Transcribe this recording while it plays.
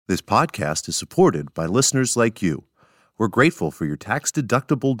This podcast is supported by listeners like you. We're grateful for your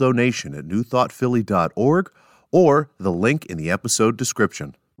tax-deductible donation at newthoughtphilly.org or the link in the episode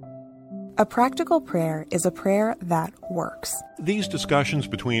description. A practical prayer is a prayer that works. These discussions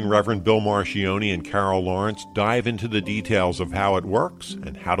between Reverend Bill Marcioni and Carol Lawrence dive into the details of how it works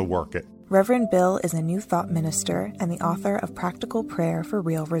and how to work it. Reverend Bill is a New Thought minister and the author of Practical Prayer for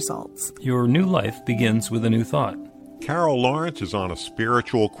Real Results. Your new life begins with a new thought. Carol Lawrence is on a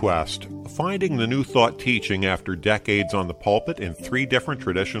spiritual quest, finding the New Thought teaching after decades on the pulpit in 3 different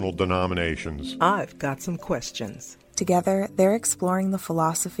traditional denominations. I've got some questions. Together, they're exploring the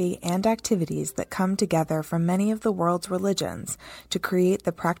philosophy and activities that come together from many of the world's religions to create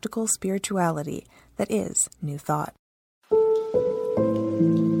the practical spirituality that is New Thought.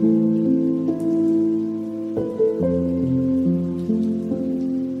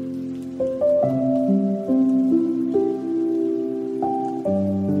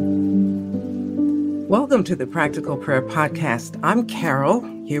 Welcome to the Practical Prayer Podcast. I'm Carol,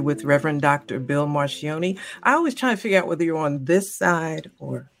 here with Reverend Dr. Bill Marcioni. I always try to figure out whether you're on this side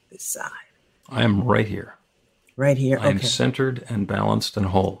or this side. I am right here. Right here, I am centered and balanced and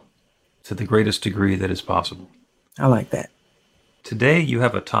whole to the greatest degree that is possible. I like that. Today you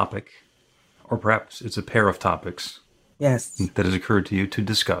have a topic, or perhaps it's a pair of topics, Yes. that has occurred to you to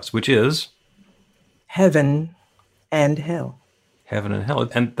discuss, which is Heaven and hell. heaven and hell.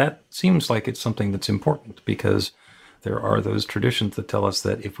 And that seems like it's something that's important because there are those traditions that tell us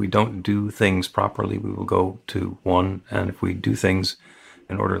that if we don't do things properly, we will go to one. And if we do things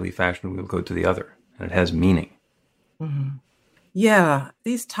in orderly fashion, we will go to the other. And it has meaning. Mm-hmm. Yeah,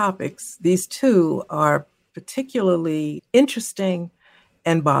 these topics, these two are particularly interesting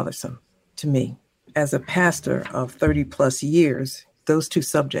and bothersome to me. As a pastor of 30 plus years, those two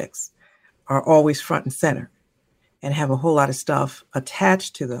subjects are always front and center and have a whole lot of stuff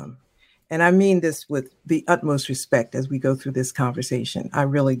attached to them. And I mean this with the utmost respect as we go through this conversation. I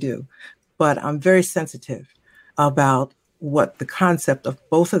really do. But I'm very sensitive about what the concept of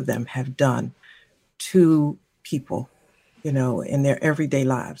both of them have done to people, you know, in their everyday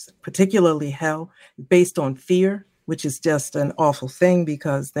lives, particularly hell, based on fear, which is just an awful thing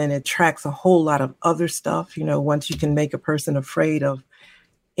because then it tracks a whole lot of other stuff. You know, once you can make a person afraid of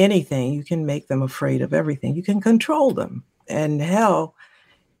anything, you can make them afraid of everything. You can control them. And hell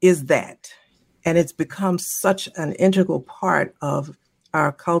is that. And it's become such an integral part of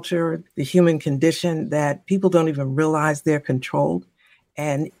our culture, the human condition, that people don't even realize they're controlled.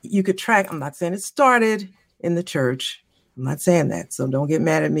 And you could track, I'm not saying it started in the church. I'm not saying that. So don't get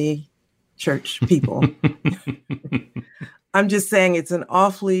mad at me, church people. I'm just saying it's an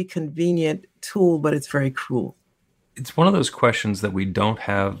awfully convenient tool, but it's very cruel. It's one of those questions that we don't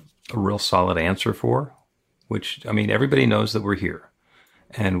have a real solid answer for, which, I mean, everybody knows that we're here.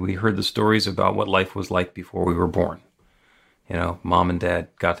 And we heard the stories about what life was like before we were born. You know, mom and dad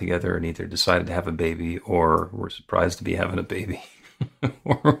got together and either decided to have a baby or were surprised to be having a baby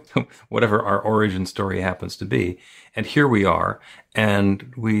or whatever our origin story happens to be. And here we are.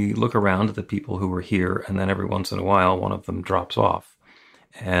 And we look around at the people who were here. And then every once in a while, one of them drops off.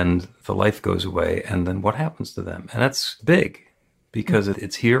 And the life goes away, and then what happens to them? And that's big, because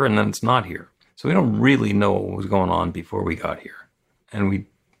it's here and then it's not here. So we don't really know what was going on before we got here. And we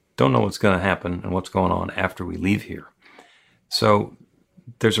don't know what's going to happen and what's going on after we leave here. So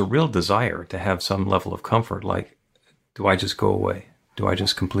there's a real desire to have some level of comfort, like, do I just go away? Do I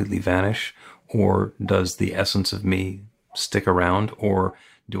just completely vanish? Or does the essence of me stick around? Or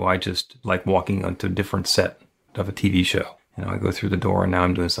do I just, like walking onto a different set of a TV show? You know, I go through the door and now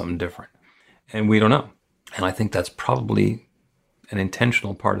I'm doing something different. And we don't know. And I think that's probably an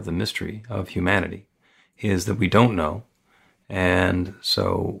intentional part of the mystery of humanity, is that we don't know. And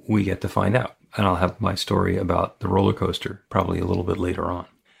so we get to find out. And I'll have my story about the roller coaster probably a little bit later on.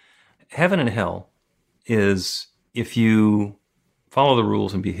 Heaven and hell is if you follow the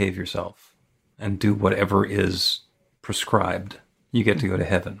rules and behave yourself and do whatever is prescribed, you get to go to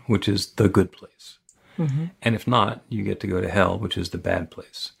heaven, which is the good place. Mm-hmm. And if not, you get to go to hell, which is the bad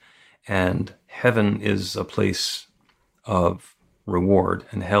place. And heaven is a place of reward,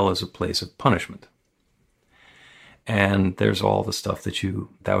 and hell is a place of punishment. And there's all the stuff that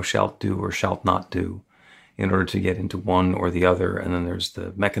thou shalt do or shalt not do in order to get into one or the other. And then there's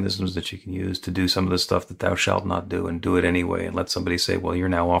the mechanisms that you can use to do some of the stuff that thou shalt not do and do it anyway, and let somebody say, well, you're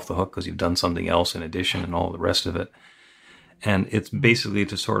now off the hook because you've done something else in addition, and all the rest of it. And it's basically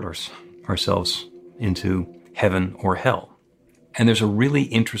to sort ourselves into heaven or hell. And there's a really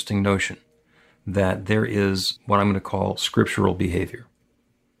interesting notion that there is what I'm going to call scriptural behavior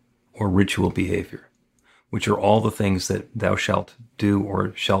or ritual behavior, which are all the things that thou shalt do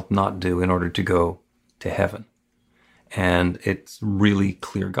or shalt not do in order to go to heaven. And it's really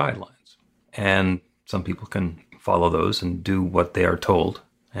clear guidelines. And some people can follow those and do what they are told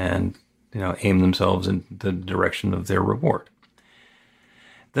and, aim themselves in the direction of their reward.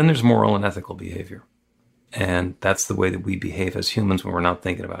 Then there's moral and ethical behavior. And that's the way that we behave as humans when we're not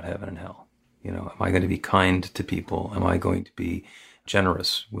thinking about heaven and hell. Am I going to be kind to people? Am I going to be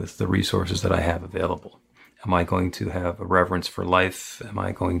generous with the resources that I have available? Am I going to have a reverence for life? Am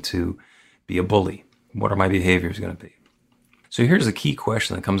I going to be a bully? What are my behaviors going to be? So here's a key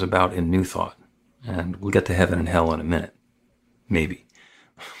question that comes about in New Thought. And we'll get to heaven and hell in a minute. Maybe.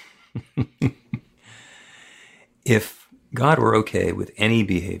 If God were okay with any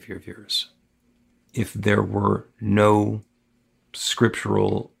behavior of yours, if there were no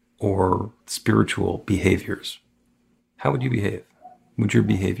scriptural or spiritual behaviors, how would you behave? Would your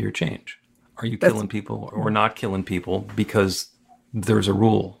behavior change? Are you killing people or not killing people because there's a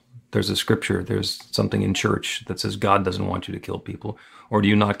rule, there's a scripture, there's something in church that says God doesn't want you to kill people? Or do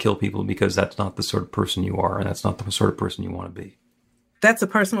you not kill people because that's not the sort of person you are and that's not the sort of person you want to be? That's a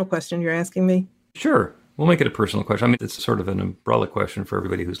personal question you're asking me? Sure. We'll make it a personal question. I mean, it's sort of an umbrella question for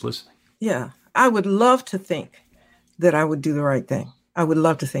everybody who's listening. Yeah. I would love to think that I would do the right thing. I would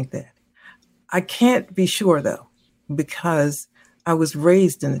love to think that. I can't be sure, though, because I was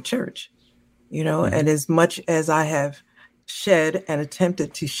raised in the church, and as much as I have shed and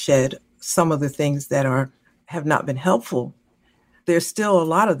attempted to shed some of the things that have not been helpful, there's still a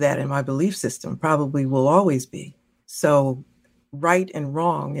lot of that in my belief system, probably will always be. So right and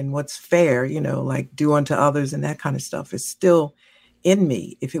wrong and what's fair, like do unto others and that kind of stuff is still in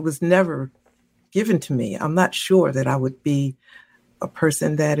me. If it was never given to me, I'm not sure that I would be a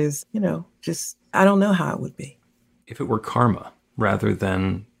person that is, I don't know how it would be. If it were karma rather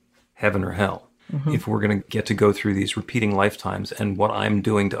than heaven or hell, if we're going to get to go through these repeating lifetimes and what I'm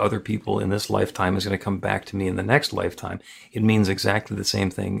doing to other people in this lifetime is going to come back to me in the next lifetime, it means exactly the same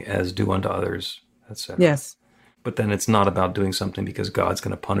thing as do unto others, etc. Yes. But then it's not about doing something because God's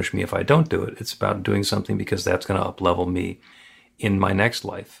going to punish me if I don't do it. It's about doing something because that's going to up-level me in my next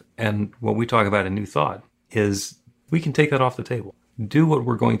life. And what we talk about in New Thought is we can take that off the table. Do what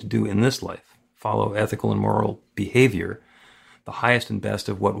we're going to do in this life. Follow ethical and moral behavior. The highest and best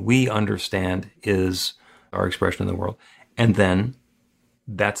of what we understand is our expression in the world. And then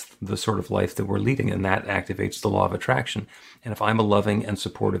that's the sort of life that we're leading, and that activates the law of attraction. And if I'm a loving and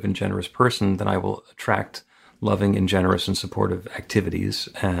supportive and generous person, then I will attract loving and generous and supportive activities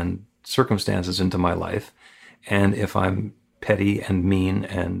and circumstances into my life. And if I'm petty and mean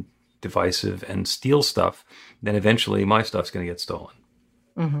and divisive and steal stuff, then eventually my stuff's going to get stolen.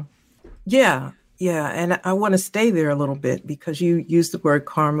 Mm-hmm. Yeah. And I want to stay there a little bit because you used the word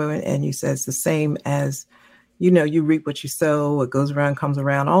karma and you said it's the same as, you reap what you sow, what goes around comes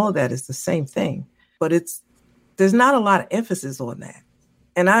around. All of that is the same thing, but there's not a lot of emphasis on that.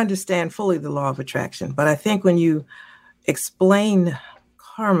 And I understand fully the law of attraction, but I think when you explain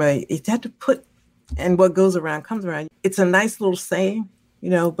karma, you have to put, and what goes around comes around. It's a nice little saying,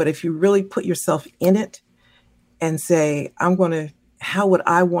 but if you really put yourself in it and say, how would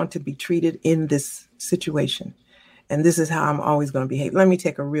I want to be treated in this situation? And this is how I'm always going to behave. Let me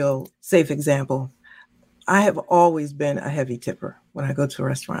take a real safe example. I have always been a heavy tipper when I go to a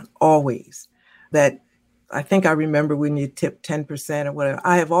restaurant, always. That I think I remember when you tip 10% or whatever.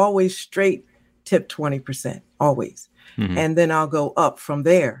 I have always straight tipped 20%, always. Mm-hmm. And then I'll go up from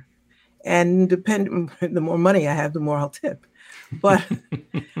there. And the more money I have, the more I'll tip. But,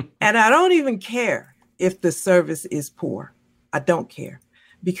 and I don't even care if the service is poor. I don't care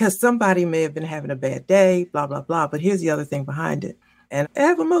because somebody may have been having a bad day, blah, blah, blah. But here's the other thing behind it. And I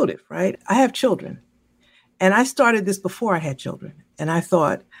have a motive, right? I have children. And I started this before I had children. And I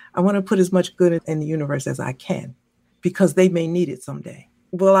thought, I want to put as much good in the universe as I can because they may need it someday.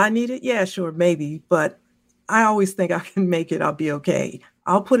 Will I need it? Yeah, sure, maybe. But I always think I can make it. I'll be okay.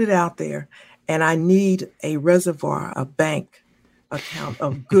 I'll put it out there. And I need a reservoir, a bank account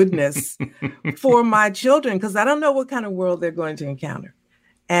of goodness for my children because I don't know what kind of world they're going to encounter.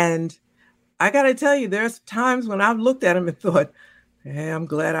 And I got to tell you, there's times when I've looked at them and thought, hey, I'm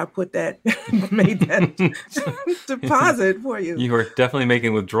glad I made that deposit for you. You are definitely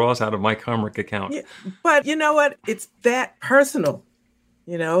making withdrawals out of my Comric account. Yeah, but you know what? It's that personal.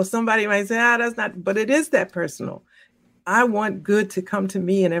 Somebody might say, that's not, but it is that personal. I want good to come to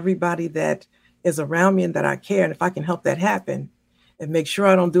me and everybody that is around me and that I care. And if I can help that happen and make sure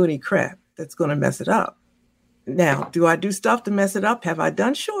I don't do any crap that's going to mess it up. Now, do I do stuff to mess it up? Have I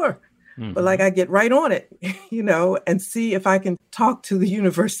done? Sure. But like I get right on it, and see if I can talk to the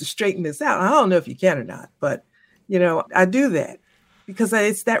universe to straighten this out. I don't know if you can or not, but, I do that because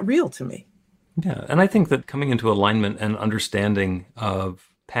it's that real to me. Yeah. And I think that coming into alignment and understanding of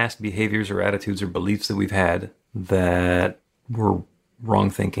past behaviors or attitudes or beliefs that we've had that were wrong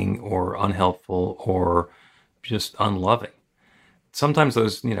thinking or unhelpful or just unloving. Sometimes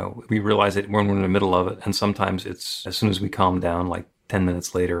those, we realize it when we're in the middle of it. And sometimes it's as soon as we calm down, like 10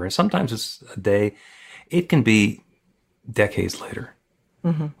 minutes later, and sometimes it's a day. It can be decades later.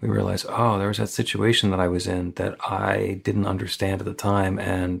 Mm-hmm. We realize, there was that situation that I was in that I didn't understand at the time.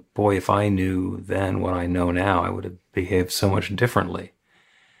 And boy, if I knew then what I know now, I would have behaved so much differently.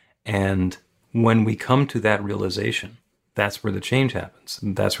 And when we come to that realization, that's where the change happens.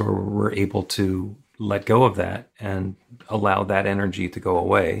 That's where we're able to let go of that and allow that energy to go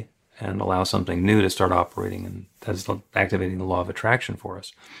away and allow something new to start operating, and that's activating the law of attraction for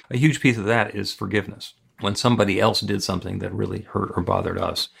us. A huge piece of that is forgiveness. When somebody else did something that really hurt or bothered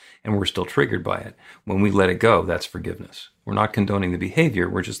us and we're still triggered by it, when we let it go, that's forgiveness. We're not condoning the behavior,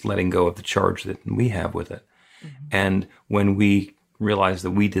 we're just letting go of the charge that we have with it. Mm-hmm. And when we realize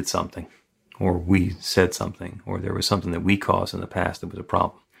that we did something, or we said something, or there was something that we caused in the past that was a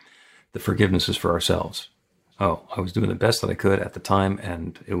problem, the forgiveness is for ourselves. I was doing the best that I could at the time,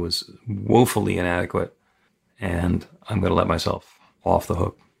 and it was woefully inadequate, and I'm going to let myself off the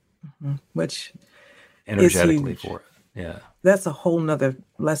hook. Mm-hmm. Which energetically for it. Yeah. That's a whole nother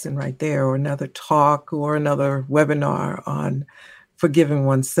lesson right there, or another talk or another webinar on forgiving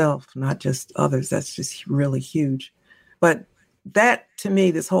oneself, not just others. That's just really huge. But that, to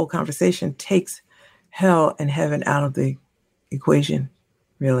me, this whole conversation takes hell and heaven out of the equation,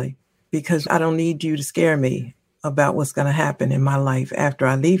 really, because I don't need you to scare me about what's going to happen in my life after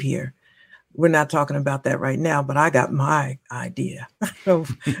I leave here. We're not talking about that right now, but I got my idea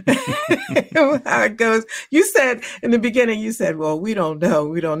of how it goes. You said in the beginning, well, we don't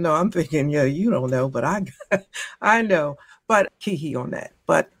know. I'm thinking, you don't know, but I know. But key on that.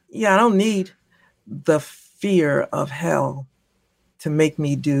 But I don't need the fear of hell to make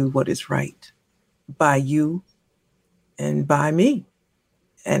me do what is right by you and by me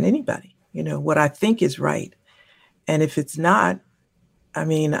and anybody, what I think is right. And if it's not,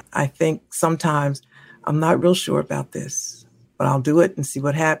 I think sometimes I'm not real sure about this, but I'll do it and see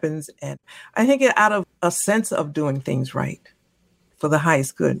what happens. And I think out of a sense of doing things right for the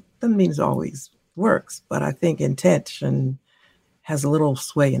highest good, doesn't mean it always works, but I think intention has a little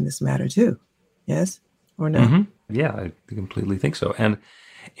sway in this matter too. Yes or no? Mm-hmm. Yeah, I completely think so. And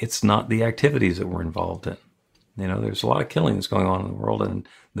it's not the activities that we're involved in. There's a lot of killing that's going on in the world, and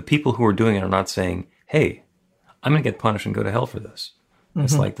the people who are doing it are not saying, hey, I'm going to get punished and go to hell for this. Mm-hmm.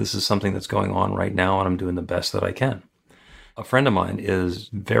 It's like, this is something that's going on right now, and I'm doing the best that I can. A friend of mine is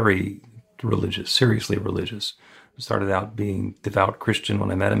very religious, seriously religious. Started out being devout Christian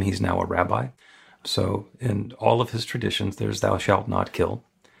when I met him. He's now a rabbi. So in all of his traditions, there's thou shalt not kill.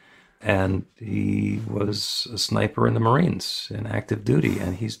 And he was a sniper in the Marines in active duty,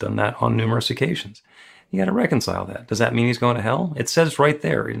 and he's done that on numerous occasions. You got to reconcile that. Does that mean he's going to hell? It says right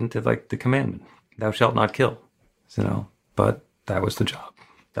there, into like the commandment, thou shalt not kill. But that was the job.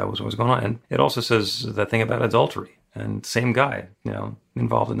 That was what was going on. And it also says that thing about adultery, and same guy,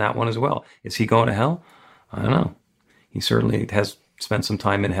 involved in that one as well. Is he going to hell? I don't know. He certainly has spent some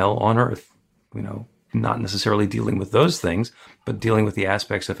time in hell on earth, not necessarily dealing with those things, but dealing with the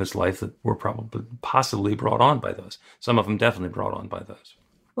aspects of his life that were possibly brought on by those. Some of them definitely brought on by those.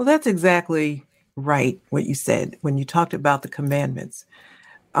 Well, that's exactly right, what you said when you talked about the commandments.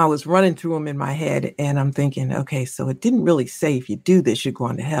 I was running through them in my head, and I'm thinking, okay, so it didn't really say if you do this, you're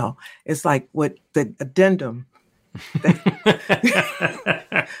going to hell. It's like what the addendum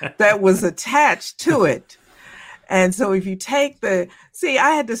that was attached to it. And so if you take I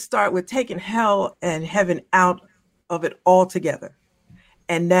had to start with taking hell and heaven out of it altogether.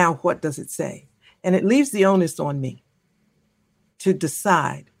 And now what does it say? And it leaves the onus on me to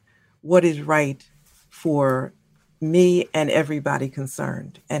decide what is right for me and everybody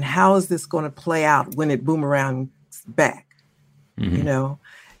concerned. And how is this going to play out when it boomerangs back? Mm-hmm.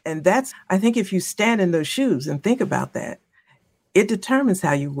 And that's, I think if you stand in those shoes and think about that, it determines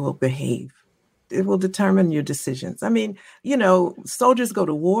how you will behave. It will determine your decisions. Soldiers go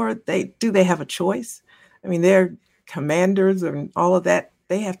to war. They have a choice? They're commanders and all of that.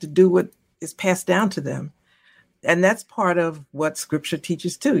 They have to do what is passed down to them. And that's part of what scripture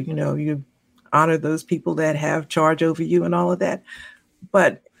teaches too. You honor those people that have charge over you and all of that.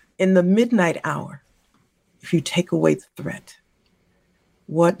 But in the midnight hour, if you take away the threat,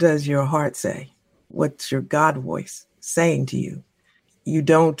 what does your heart say? What's your God voice saying to you? You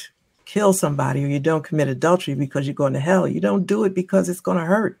don't kill somebody or you don't commit adultery because you're going to hell. You don't do it because it's going to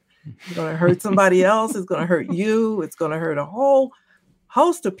hurt. It's going to hurt somebody else. It's going to hurt you. It's going to hurt a whole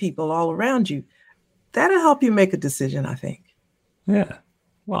host of people all around you. That'll help you make a decision, I think. Yeah.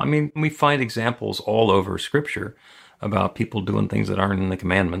 Well, I mean, we find examples all over Scripture about people doing things that aren't in the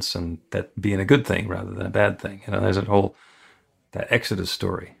commandments and that being a good thing rather than a bad thing. There's that Exodus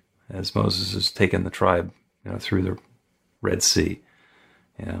story as Moses is taking the tribe, through the Red Sea,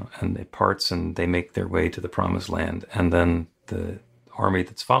 and it parts and they make their way to the promised land. And then the army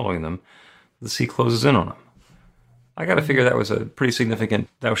that's following them, the sea closes in on them. I got to figure that was a pretty significant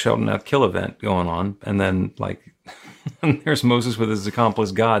thou shalt not kill event going on. And then and there's Moses with his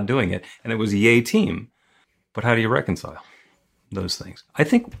accomplice God doing it. And it was a yay team. But how do you reconcile those things? I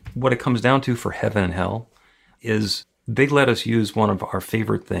think what it comes down to for heaven and hell is they let us use one of our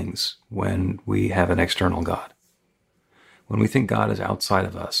favorite things when we have an external God. When we think God is outside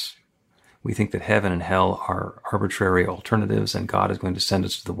of us, we think that heaven and hell are arbitrary alternatives and God is going to send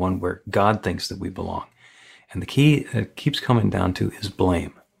us to the one where God thinks that we belong. And the key that keeps coming down to is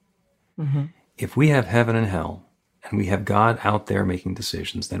blame. Mm-hmm. If we have heaven and hell, and we have God out there making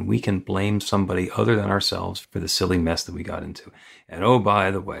decisions, then we can blame somebody other than ourselves for the silly mess that we got into. And oh,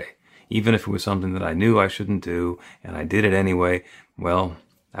 by the way, even if it was something that I knew I shouldn't do, and I did it anyway, well,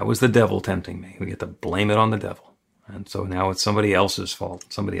 that was the devil tempting me. We get to blame it on the devil. And so now it's somebody else's fault,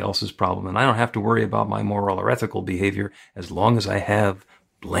 somebody else's problem, and I don't have to worry about my moral or ethical behavior as long as I have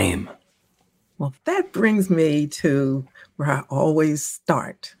blame. Well, that brings me to where I always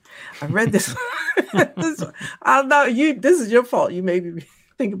start. I read this. I know this is your fault. You made me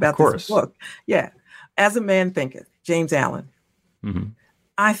think about this book. Yeah. As a Man Thinketh, James Allen. Mm-hmm.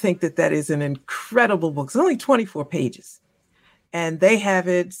 I think that is an incredible book. It's only 24 pages. And they have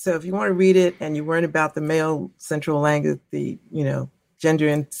it. So if you want to read it and you weren't about the male central language, the, gender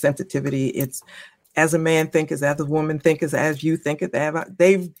insensitivity, it's As a Man Thinketh, as a woman thinketh, as you thinketh.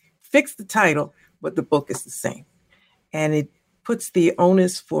 They've fixed the title, but the book is the same. And it puts the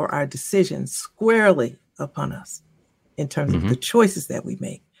onus for our decisions squarely upon us in terms of the choices that we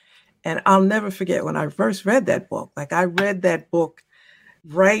make. And I'll never forget when I first read that book. I read that book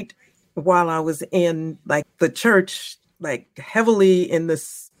right while I was in the church, heavily in the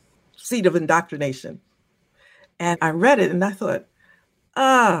seat of indoctrination. And I read it and I thought,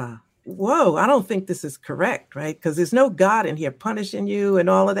 whoa, I don't think this is correct, right? Because there's no God in here punishing you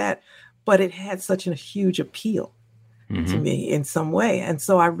and all of that. But it had such a huge appeal to me in some way. And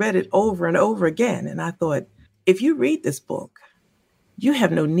so I read it over and over again. And I thought, if you read this book, you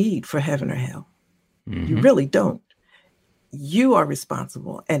have no need for heaven or hell. You really don't. You are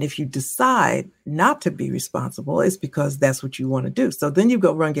responsible. And if you decide not to be responsible, it's because that's what you want to do. So then you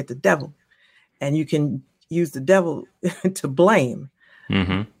go run get the devil. And you can use the devil to blame.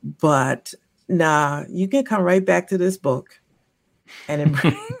 But you can come right back to this book. And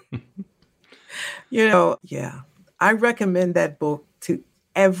I recommend that book to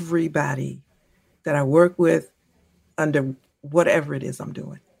everybody that I work with under whatever it is I'm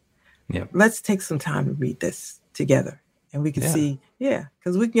doing. Yeah. Let's take some time to read this together and we can see,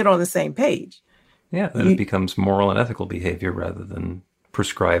 because we can get on the same page. Yeah, then it becomes moral and ethical behavior rather than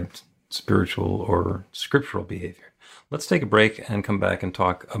prescribed spiritual or scriptural behavior. Let's take a break and come back and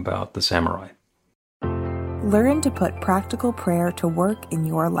talk about the samurai. Learn to put practical prayer to work in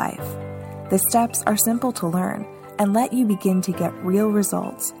your life. The steps are simple to learn and let you begin to get real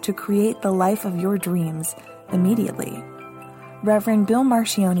results to create the life of your dreams immediately. Reverend Bill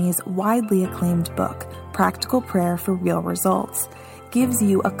Marcione's widely acclaimed book, Practical Prayer for Real Results, gives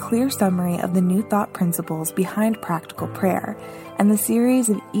you a clear summary of the New Thought principles behind practical prayer and the series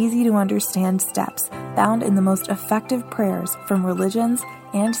of easy-to-understand steps found in the most effective prayers from religions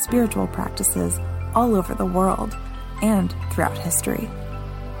and spiritual practices all over the world and throughout history.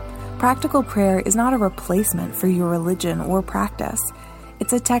 Practical prayer is not a replacement for your religion or practice.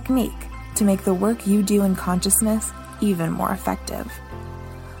 It's a technique to make the work you do in consciousness even more effective.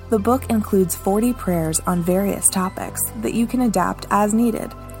 The book includes 40 prayers on various topics that you can adapt as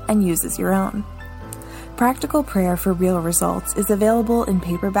needed and use as your own. Practical Prayer for Real Results is available in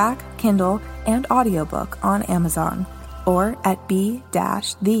paperback, Kindle, and audiobook on Amazon or at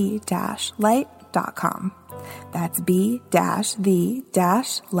b-the-light.com. That's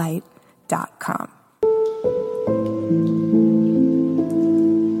b-the-light.com.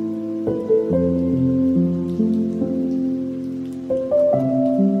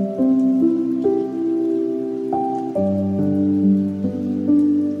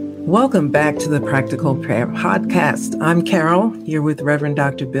 Welcome back to the Practical Prayer Podcast. I'm Carol, here with Reverend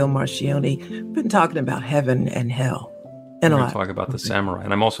Dr. Bill Marcione. We've been talking about heaven and hell. And We're a going to lot. talk about the samurai.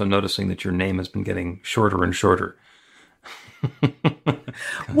 And I'm also noticing that your name has been getting shorter and shorter.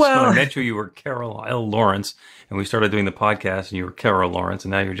 When I met you, you were Carol L. Lawrence, and we started doing the podcast, and you were Carol Lawrence,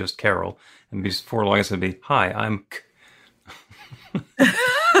 and now you're just Carol. And before long, it's going to be, hi, I'm...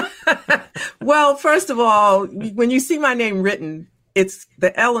 Well, first of all, when you see my name written, it's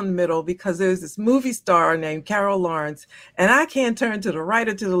the L in the middle because there's this movie star named Carol Lawrence, and I can't turn to the right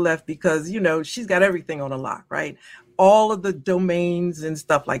or to the left because, you know, she's got everything on a lock, right? All of the domains and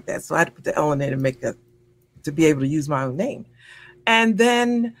stuff like that. So I had to put the L in there to be able to use my own name. And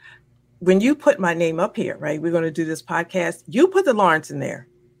then when you put my name up here, right, we're going to do this podcast, you put the Lawrence in there.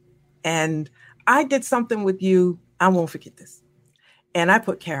 And I did something with you. I won't forget this. And I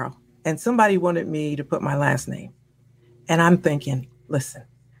put Carol. And somebody wanted me to put my last name. And I'm thinking, listen,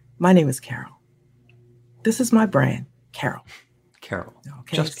 my name is Carol. This is my brand, Carol. Carol.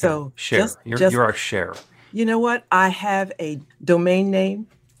 Okay. Just Carol. So Cher. You're our Cher. You know what? I have a domain name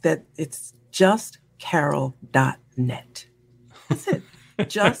that it's justcarol.net. That's it.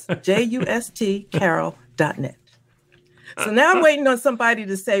 Just JUST Carol.net. So now I'm waiting on somebody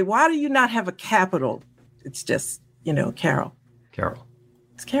to say, why do you not have a capital? It's just, you know, Carol. Carol.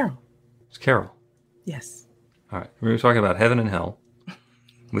 It's Carol. It's Carol. Yes. All right. We're talking about heaven and hell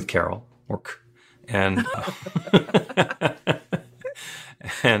with Carol, and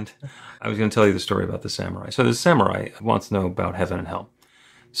and I was going to tell you the story about the samurai. So the samurai wants to know about heaven and hell.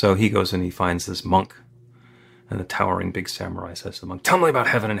 So he goes and he finds this monk, and the towering big samurai says to the monk, "Tell me about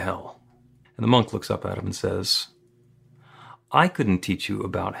heaven and hell." And the monk looks up at him and says, "I couldn't teach you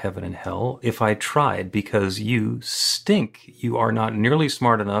about heaven and hell if I tried because you stink. You are not nearly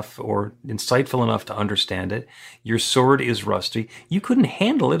smart enough or insightful enough to understand it. Your sword is rusty. You couldn't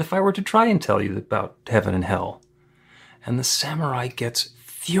handle it if I were to try and tell you about heaven and hell." And the samurai gets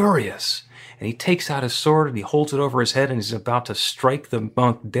furious. And he takes out his sword and he holds it over his head and he's about to strike the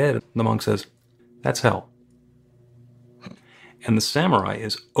monk dead. And the monk says, "That's hell." And the samurai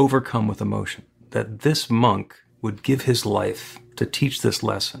is overcome with emotion that this monk would give his life to teach this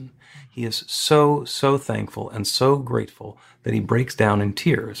lesson. He is so, so thankful and so grateful that he breaks down in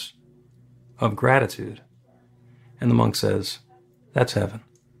tears of gratitude. And the monk says, "That's heaven."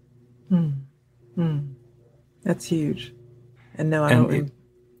 That's huge. And no, It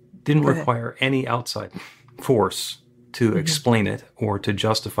didn't require any outside force to explain it or to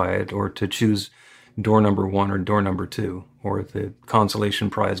justify it or to choose door number 1 or door number 2 or the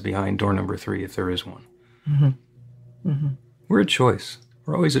consolation prize behind door number 3 if there is one. We're a choice.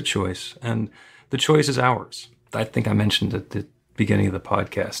 We're always a choice. And the choice is ours. I think I mentioned at the beginning of the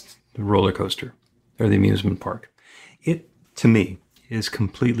podcast, the roller coaster or the amusement park. It, to me, is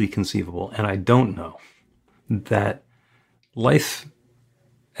completely conceivable. And I don't know that life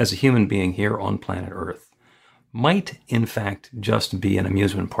as a human being here on planet Earth might, in fact, just be an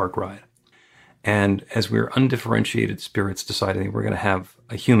amusement park ride. And as we're undifferentiated spirits deciding we're going to have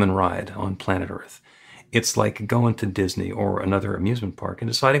a human ride on planet Earth, it's like going to Disney or another amusement park and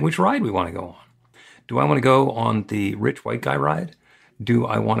deciding which ride we want to go on. Do I want to go on the rich white guy ride? Do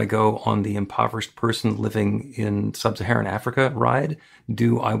I want to go on the impoverished person living in sub-Saharan Africa ride?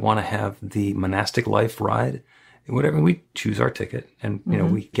 Do I want to have the monastic life ride? Whatever, we choose our ticket and, you know,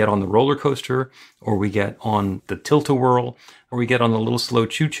 we get on the roller coaster or we get on the tilt-a-whirl or we get on the little slow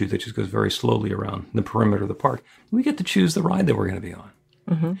choo-choo that just goes very slowly around the perimeter of the park. We get to choose the ride that we're going to be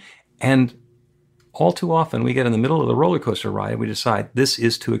on. And all too often we get in the middle of the roller coaster ride and we decide this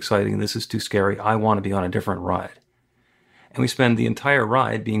is too exciting, this is too scary, I want to be on a different ride. And we spend the entire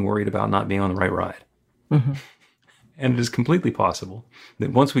ride being worried about not being on the right ride. And it is completely possible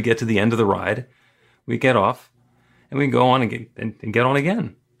that once we get to the end of the ride, we get off and we can go on and get on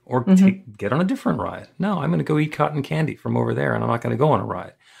again or get on a different ride. No, I'm going to go eat cotton candy from over there and I'm not going to go on a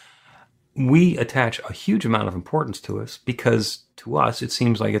ride. We attach a huge amount of importance to us because to us it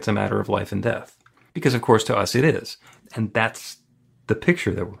seems like it's a matter of life and death. Because, of course, to us it is. And that's the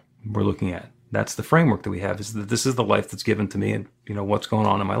picture that we're looking at. That's the framework that we have, is that this is the life that's given to me and, you know, what's going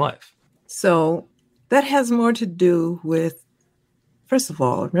on in my life. So that has more to do with, first of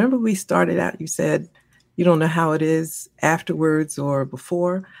all, remember we started out, you said, you don't know how it is afterwards or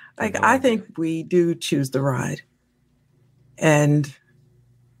before. Like, I think we do choose the ride and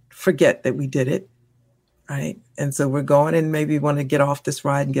forget that we did it, right? And so we're going and maybe want to get off this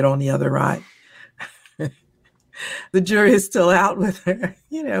ride and get on the other ride. The jury is still out with her,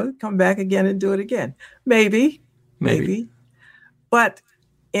 you know, come back again and do it again. Maybe. But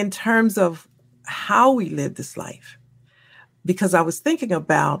in terms of how we live this life, because I was thinking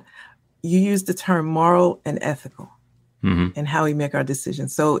about, you used the term moral and ethical and how we make our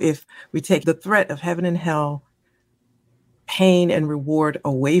decisions. So if we take the threat of heaven and hell pain and reward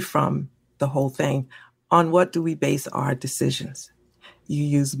away from the whole thing. On what do we base our decisions? You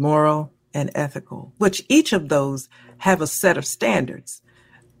use moral and ethical, which each of those have a set of standards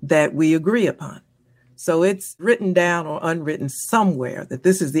that we agree upon. So it's written down or unwritten somewhere that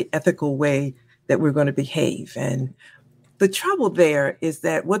this is the ethical way that we're going to behave. And the trouble there is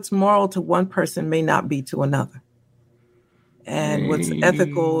that what's moral to one person may not be to another. And what's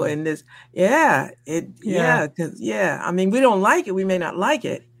ethical in this, I mean, we don't like it. We may not like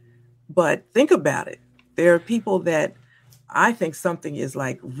it, but think about it. There are people that I think something is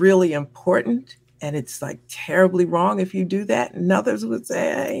like really important and it's like terribly wrong if you do that. And others would say,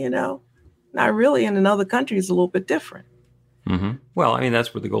 hey, not really. And in other countries, a little bit different. Mm-hmm. Well, I mean,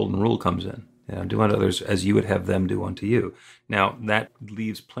 that's where the golden rule comes in. Do unto others as you would have them do unto you. Now, that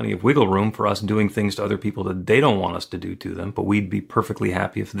leaves plenty of wiggle room for us doing things to other people that they don't want us to do to them, but we'd be perfectly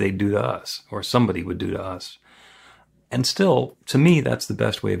happy if they'd do to us, or somebody would do to us. And still, to me, that's the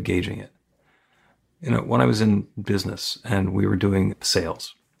best way of gauging it. When I was in business and we were doing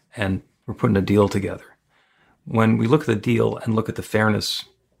sales and we're putting a deal together, when we look at the deal and look at the fairness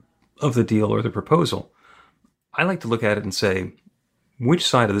of the deal or the proposal, I like to look at it and say, which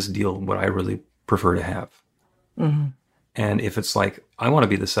side of this deal would I really prefer to have? Mm-hmm. And if it's like, I want to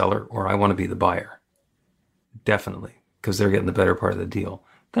be the seller or I want to be the buyer, definitely, because they're getting the better part of the deal,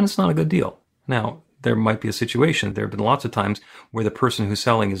 then it's not a good deal. Now, there might be a situation, there have been lots of times where the person who's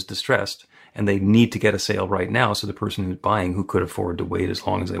selling is distressed and they need to get a sale right now. So the person who's buying, who could afford to wait as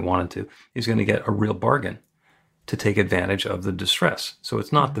long as they wanted to, is going to get a real bargain to take advantage of the distress. So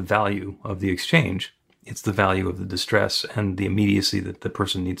it's not the value of the exchange. It's the value of the distress and the immediacy that the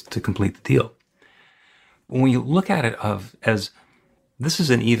person needs to complete the deal. When you look at it as this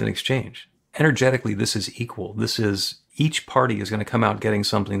is an even exchange, energetically this is equal. This is each party is going to come out getting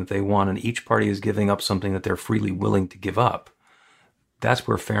something that they want, and each party is giving up something that they're freely willing to give up. That's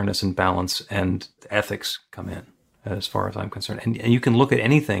where fairness and balance and ethics come in, as far as I'm concerned. And you can look at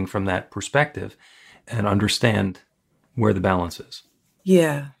anything from that perspective and understand where the balance is.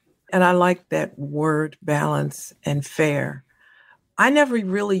 Yeah. And I like that word balance and fair. I never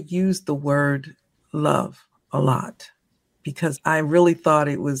really used the word love a lot because I really thought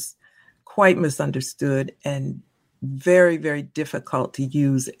it was quite misunderstood and very, very difficult to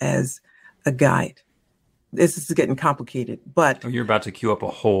use as a guide. This is getting complicated, but... You're about to queue up a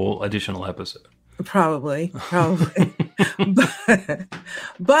whole additional episode. Probably.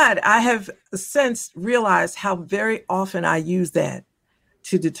 But I have since realized how very often I use that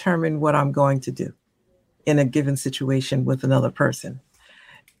to determine what I'm going to do in a given situation with another person.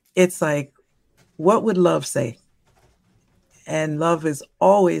 It's like, what would love say? And love is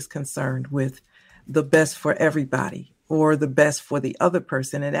always concerned with the best for everybody or the best for the other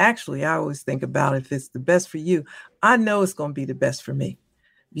person. And actually, I always think about if it's the best for you, I know it's going to be the best for me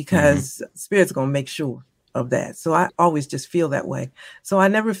because Spirit's going to make sure of that. So I always just feel that way. So I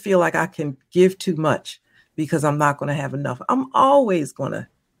never feel like I can give too much because I'm not going to have enough. I'm always going to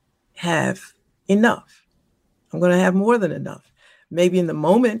have enough. I'm going to have more than enough. Maybe in the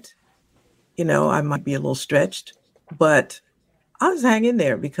moment, I might be a little stretched, but I'll just hang in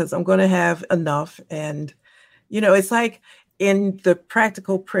there because I'm going to have enough. And, it's like in the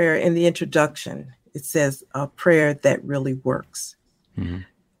practical prayer in the introduction, it says a prayer that really works. Mm-hmm.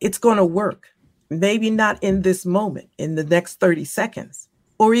 It's going to work. Maybe not in this moment, in the next 30 seconds,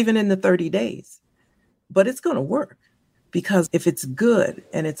 or even in the 30 days. But it's going to work because if it's good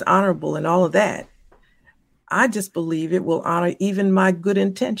and it's honorable and all of that, I just believe it will honor even my good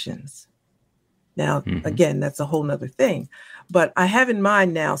intentions. Now, again, that's a whole nother thing. But I have in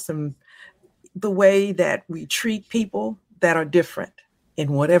mind now the way that we treat people that are different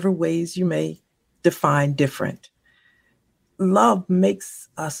in whatever ways you may define different. Love makes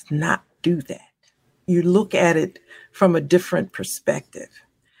us not do that. You look at it from a different perspective.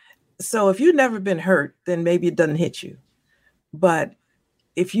 So if you've never been hurt, then maybe it doesn't hit you. But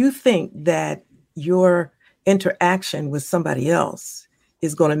if you think that your interaction with somebody else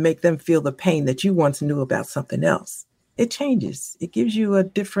is going to make them feel the pain that you once knew about something else, it changes. It gives you a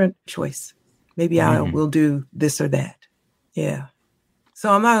different choice. Maybe I will do this or that. Yeah.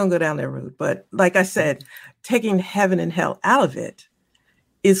 So I'm not going to go down that road. But like I said, taking heaven and hell out of it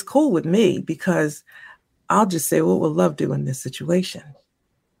is cool with me because I'll just say, what will love do in this situation?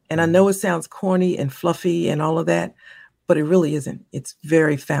 And I know it sounds corny and fluffy and all of that, but it really isn't. It's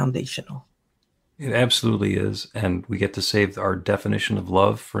very foundational. It absolutely is. And we get to save our definition of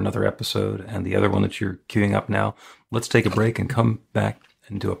love for another episode and the other one that you're queuing up now. Let's take a break and come back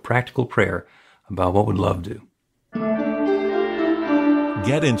and do a practical prayer about what would love do.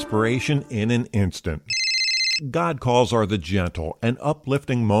 Get inspiration in an instant. God calls are the gentle and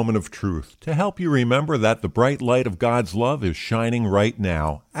uplifting moment of truth to help you remember that the bright light of God's love is shining right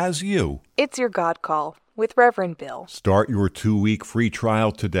now as you. It's your God Call with Reverend Bill. Start your 2-week free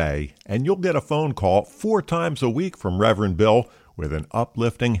trial today, and you'll get a phone call 4 times a week from Reverend Bill with an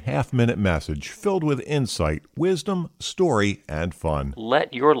uplifting half-minute message filled with insight, wisdom, story, and fun.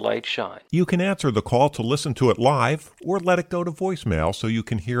 Let your light shine. You can answer the call to listen to it live or let it go to voicemail so you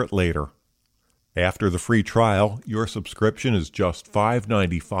can hear it later. After the free trial, your subscription is just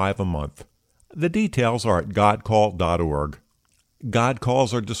 $5.95 a month. The details are at godcall.org. God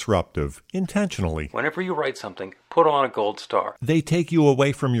calls are disruptive, intentionally. Whenever you write something, put on a gold star. They take you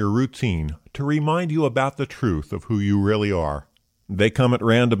away from your routine to remind you about the truth of who you really are. They come at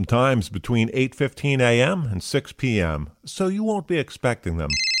random times between 8:15 a.m. and 6 p.m., so you won't be expecting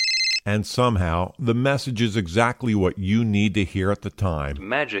them. And somehow, the message is exactly what you need to hear at the time.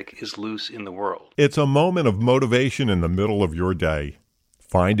 Magic is loose in the world. It's a moment of motivation in the middle of your day.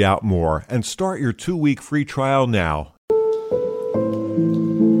 Find out more and start your 2-week free trial now.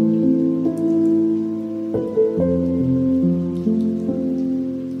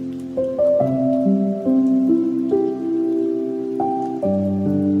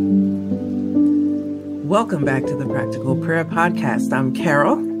 Welcome back to the Practical Prayer Podcast. I'm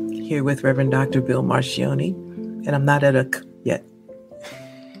Carol, here with Reverend Dr. Bill Marcioni, and I'm not at a yet.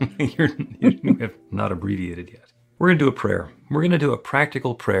 You have not abbreviated yet. We're going to do a prayer. We're going to do a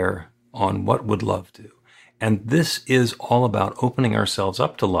practical prayer on what would love do. And this is all about opening ourselves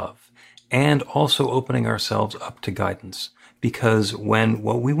up to love and also opening ourselves up to guidance. Because when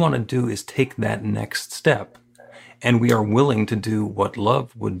what we want to do is take that next step and we are willing to do what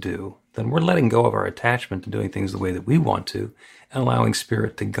love would do, then we're letting go of our attachment to doing things the way that we want to and allowing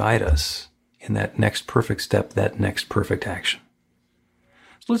Spirit to guide us in that next perfect step, that next perfect action.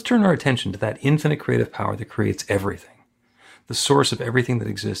 So let's turn our attention to that infinite creative power that creates everything, the source of everything that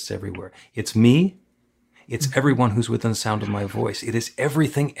exists everywhere. It's me. It's everyone who's within the sound of my voice. It is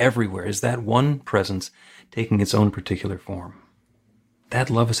everything everywhere. Is that one presence taking its own particular form. That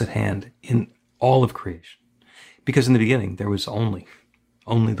love is at hand in all of creation. Because in the beginning, there was only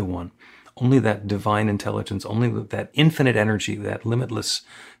the one, only that divine intelligence, only that infinite energy, that limitless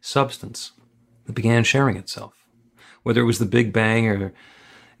substance that began sharing itself. Whether it was the Big Bang or in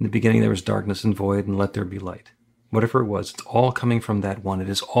the beginning there was darkness and void and let there be light. Whatever it was, it's all coming from that one. It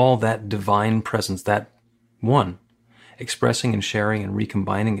is all that divine presence, that one, expressing and sharing and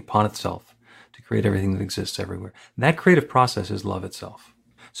recombining upon itself to create everything that exists everywhere. That creative process is love itself.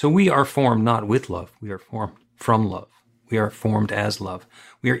 So we are formed not with love, we are formed from love. We are formed as love.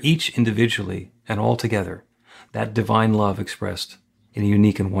 We are each individually and all together that divine love expressed in a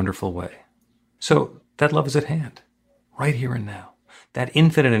unique and wonderful way. So that love is at hand, right here and now. That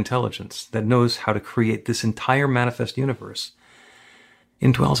infinite intelligence that knows how to create this entire manifest universe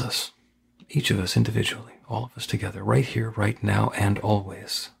indwells us, each of us individually, all of us together, right here, right now, and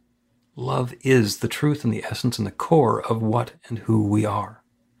always. Love is the truth and the essence and the core of what and who we are.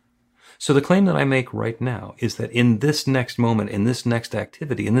 So the claim that I make right now is that in this next moment, in this next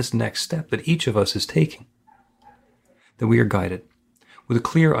activity, in this next step that each of us is taking, that we are guided with a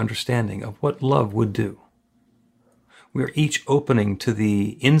clear understanding of what love would do. We are each opening to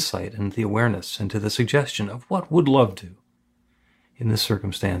the insight and the awareness and to the suggestion of what would love do in this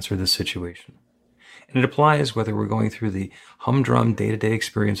circumstance or this situation. And it applies whether we're going through the humdrum day-to-day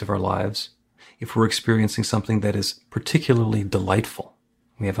experience of our lives, if we're experiencing something that is particularly delightful.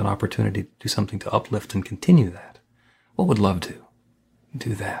 We have an opportunity to do something to uplift and continue that. What would love do?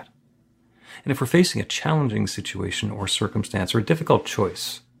 Do that. And if we're facing a challenging situation or circumstance or a difficult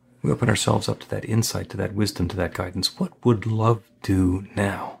choice, we open ourselves up to that insight, to that wisdom, to that guidance. What would love do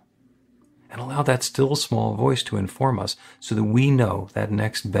now? And allow that still small voice to inform us so that we know that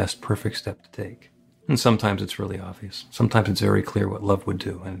next best perfect step to take. And sometimes it's really obvious. Sometimes it's very clear what love would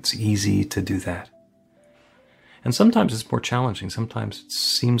do, and it's easy to do that. And sometimes it's more challenging. Sometimes it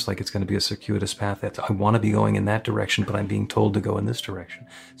seems like it's going to be a circuitous path. That I want to be going in that direction, but I'm being told to go in this direction.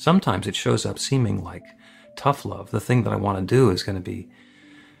 Sometimes it shows up seeming like tough love. The thing that I want to do is going to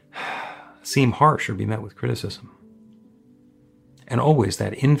seem harsh or be met with criticism. And always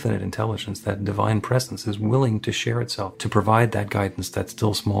that infinite intelligence, that divine presence is willing to share itself, to provide that guidance, that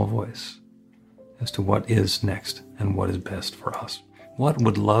still small voice as to what is next and what is best for us. What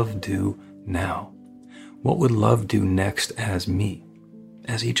would love do now? What would love do next as me,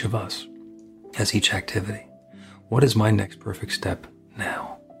 as each of us, as each activity? What is my next perfect step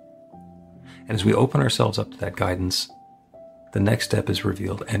now? And as we open ourselves up to that guidance, the next step is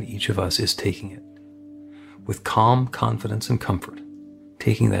revealed and each of us is taking it with calm confidence and comfort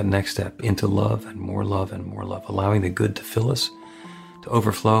taking that next step into love and more love and more love, allowing the good to fill us, to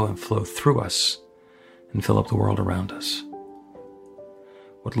overflow and flow through us and fill up the world around us.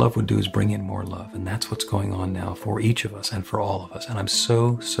 What love would do is bring in more love, and that's what's going on now for each of us and for all of us, and I'm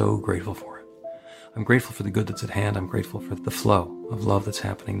so, so grateful for it. I'm grateful for the good that's at hand. I'm grateful for the flow of love that's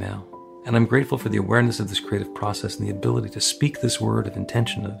happening now. And I'm grateful for the awareness of this creative process and the ability to speak this word of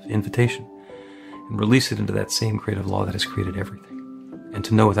intention, of invitation, and release it into that same creative law that has created everything. And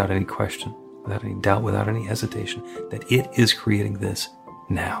to know without any question, without any doubt, without any hesitation, that it is creating this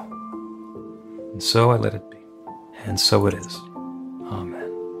now. And so I let it be. And so it is. Amen.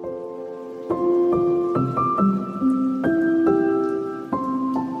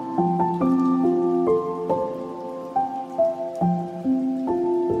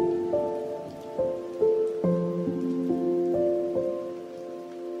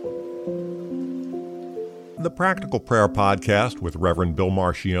 The Practical Prayer Podcast with Reverend Bill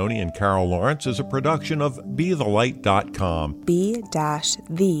Marcioni and Carol Lawrence is a production of BeTheLight.com.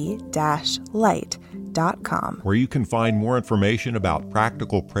 be-the-light.com, where you can find more information about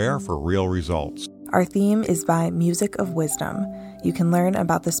practical prayer for real results. Our theme is by Music of Wisdom. You can learn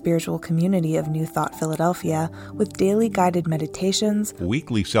about the spiritual community of New Thought Philadelphia with daily guided meditations,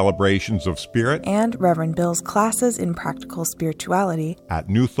 Weekly celebrations of spirit, and Reverend Bill's classes in practical spirituality at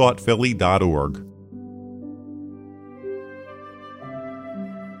newthoughtphilly.org.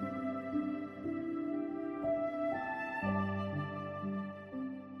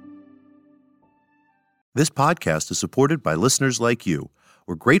 This podcast is supported by listeners like you.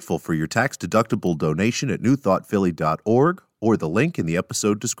 We're grateful for your tax-deductible donation at newthoughtphilly.org or the link in the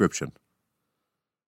episode description.